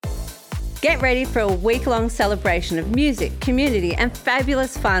Get ready for a week-long celebration of music, community and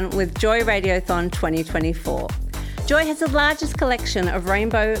fabulous fun with Joy Radiothon 2024. Joy has the largest collection of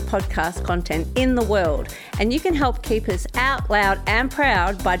rainbow podcast content in the world, and you can help keep us out loud and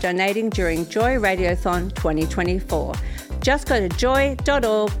proud by donating during Joy Radiothon 2024. Just go to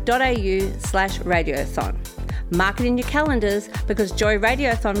joy.org.au/radiothon. Mark it in your calendars because Joy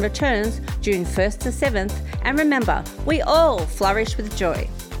Radiothon returns June 1st to 7th, and remember, we all flourish with joy.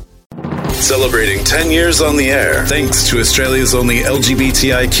 Celebrating 10 years on the air, thanks to Australia's only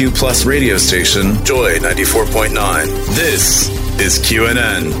LGBTIQ+ radio station, Joy 94.9. This is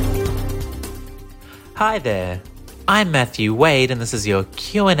QNN. Hi there, I'm Matthew Wade and this is your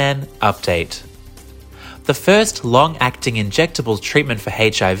QNN update. The first long-acting injectable treatment for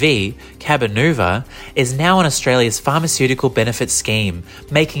HIV, Cabenuva, is now on Australia's pharmaceutical benefit scheme,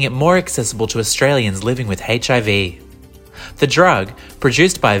 making it more accessible to Australians living with HIV. The drug,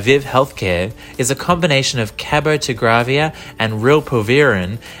 produced by Viv Healthcare, is a combination of cabotegravir and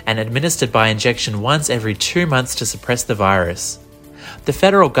rilpivirine and administered by injection once every 2 months to suppress the virus. The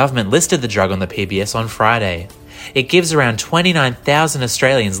federal government listed the drug on the PBS on Friday. It gives around 29,000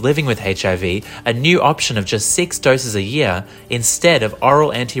 Australians living with HIV a new option of just 6 doses a year instead of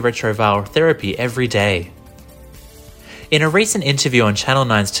oral antiretroviral therapy every day. In a recent interview on Channel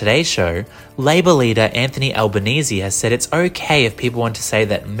 9's Today Show, Labor leader Anthony Albanese has said it's okay if people want to say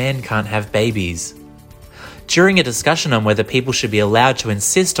that men can't have babies. During a discussion on whether people should be allowed to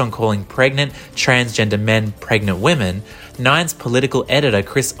insist on calling pregnant, transgender men pregnant women, Nine's political editor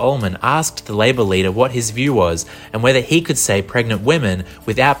Chris Ullman asked the Labor leader what his view was and whether he could say pregnant women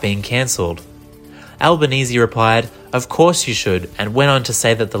without being cancelled. Albanese replied, "Of course you should," and went on to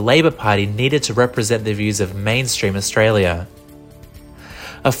say that the Labor Party needed to represent the views of mainstream Australia.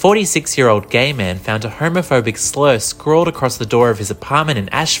 A 46-year-old gay man found a homophobic slur scrawled across the door of his apartment in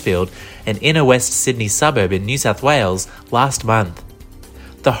Ashfield, an inner West Sydney suburb in New South Wales, last month.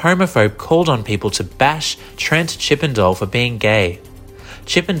 The homophobe called on people to bash Trent Chippendale for being gay.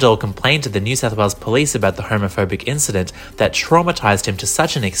 Chippendale complained to the New South Wales Police about the homophobic incident that traumatised him to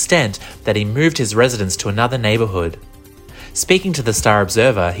such an extent that he moved his residence to another neighbourhood. Speaking to the Star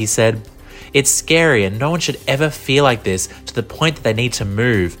Observer, he said, "It's scary and no one should ever feel like this to the point that they need to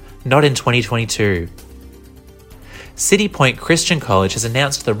move, not in 2022. City Point Christian College has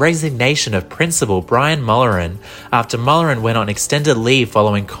announced the resignation of Principal Brian Mullerin after Mullerin went on extended leave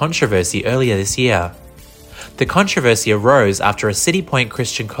following controversy earlier this year. The controversy arose after a City Point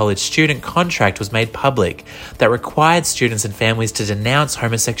Christian College student contract was made public that required students and families to denounce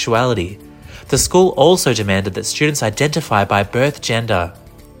homosexuality. The school also demanded that students identify by birth gender.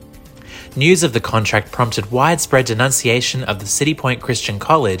 News of the contract prompted widespread denunciation of the City Point Christian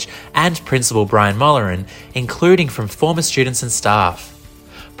College and Principal Brian Mullerin, including from former students and staff.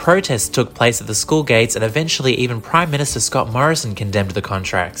 Protests took place at the school gates and eventually even Prime Minister Scott Morrison condemned the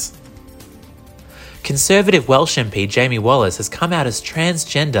contracts. Conservative Welsh MP Jamie Wallace has come out as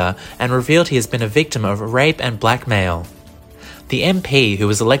transgender and revealed he has been a victim of rape and blackmail. The MP, who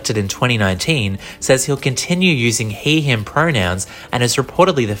was elected in 2019, says he'll continue using he/him pronouns and is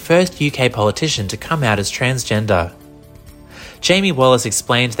reportedly the first UK politician to come out as transgender. Jamie Wallace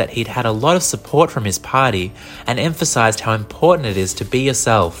explained that he'd had a lot of support from his party and emphasised how important it is to be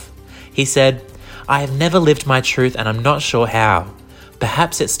yourself. He said, "I have never lived my truth and I'm not sure how.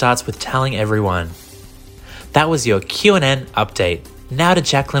 Perhaps it starts with telling everyone." That was your QNN update. Now to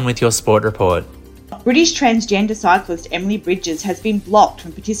Jacqueline with your sport report. British transgender cyclist Emily Bridges has been blocked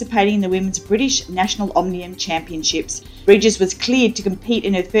from participating in the Women's British National Omnium Championships. Bridges was cleared to compete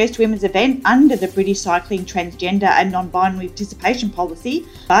in her first women's event under the British Cycling Transgender and Non-Binary Participation Policy,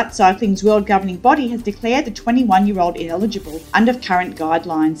 but cycling's world governing body has declared the 21-year-old ineligible under current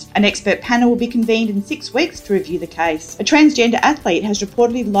guidelines. An expert panel will be convened in 6 weeks to review the case. A transgender athlete has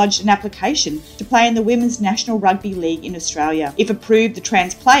reportedly lodged an application to play in the Women's National Rugby League in Australia. If approved, the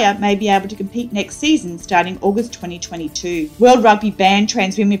trans player may be able to compete next season starting August 2022. World Rugby banned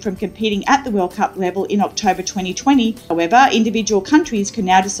trans women from competing at the World Cup level in October 2020. However, individual countries can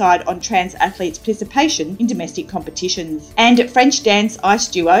now decide on trans athletes' participation in domestic competitions. And French dance ice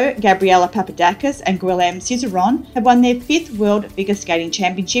duo Gabriela Papadakis and Guillaume Cizeron have won their 5th World Figure Skating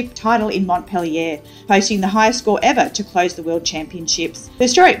Championship title in Montpellier, posting the highest score ever to close the World Championships. The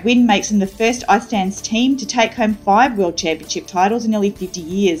historic win makes them the first ice dance team to take home 5 World Championship titles in nearly 50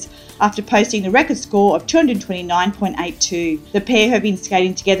 years, after posting the record score of 229.82. The pair, who have been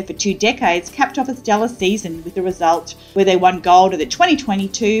skating together for 2 decades, capped off a stellar season with the result, where they won gold at the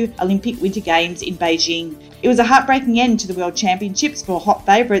 2022 Olympic Winter Games in Beijing. It was a heartbreaking end to the World Championships for hot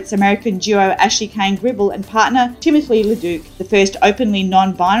favourites American duo Ashley Cain-Gribble and partner Timothy Leduc, the first openly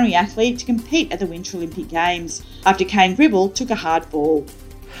non-binary athlete to compete at the Winter Olympic Games, after Cain-Gribble took a hard fall.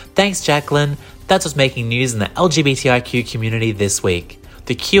 Thanks, Jacqueline. That's what's making news in the LGBTIQ community this week.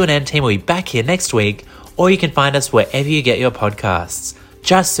 The QNN team will be back here next week, or you can find us wherever you get your podcasts.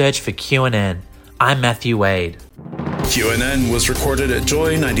 Just search for QNN. I'm Matthew Wade. QNN was recorded at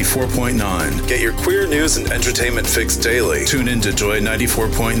Joy 94.9. Get your queer news and entertainment fix daily. Tune in to Joy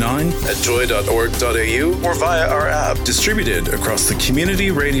 94.9 at joy.org.au or via our app. Distributed across the Community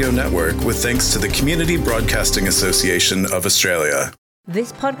Radio Network with thanks to the Community Broadcasting Association of Australia.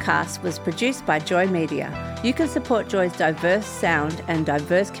 This podcast was produced by Joy Media. You can support Joy's diverse sound and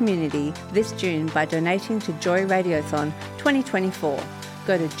diverse community this June by donating to Joy Radiothon 2024.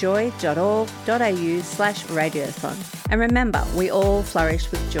 Go to joy.org.au/radiothon. And remember, we all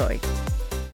flourish with joy.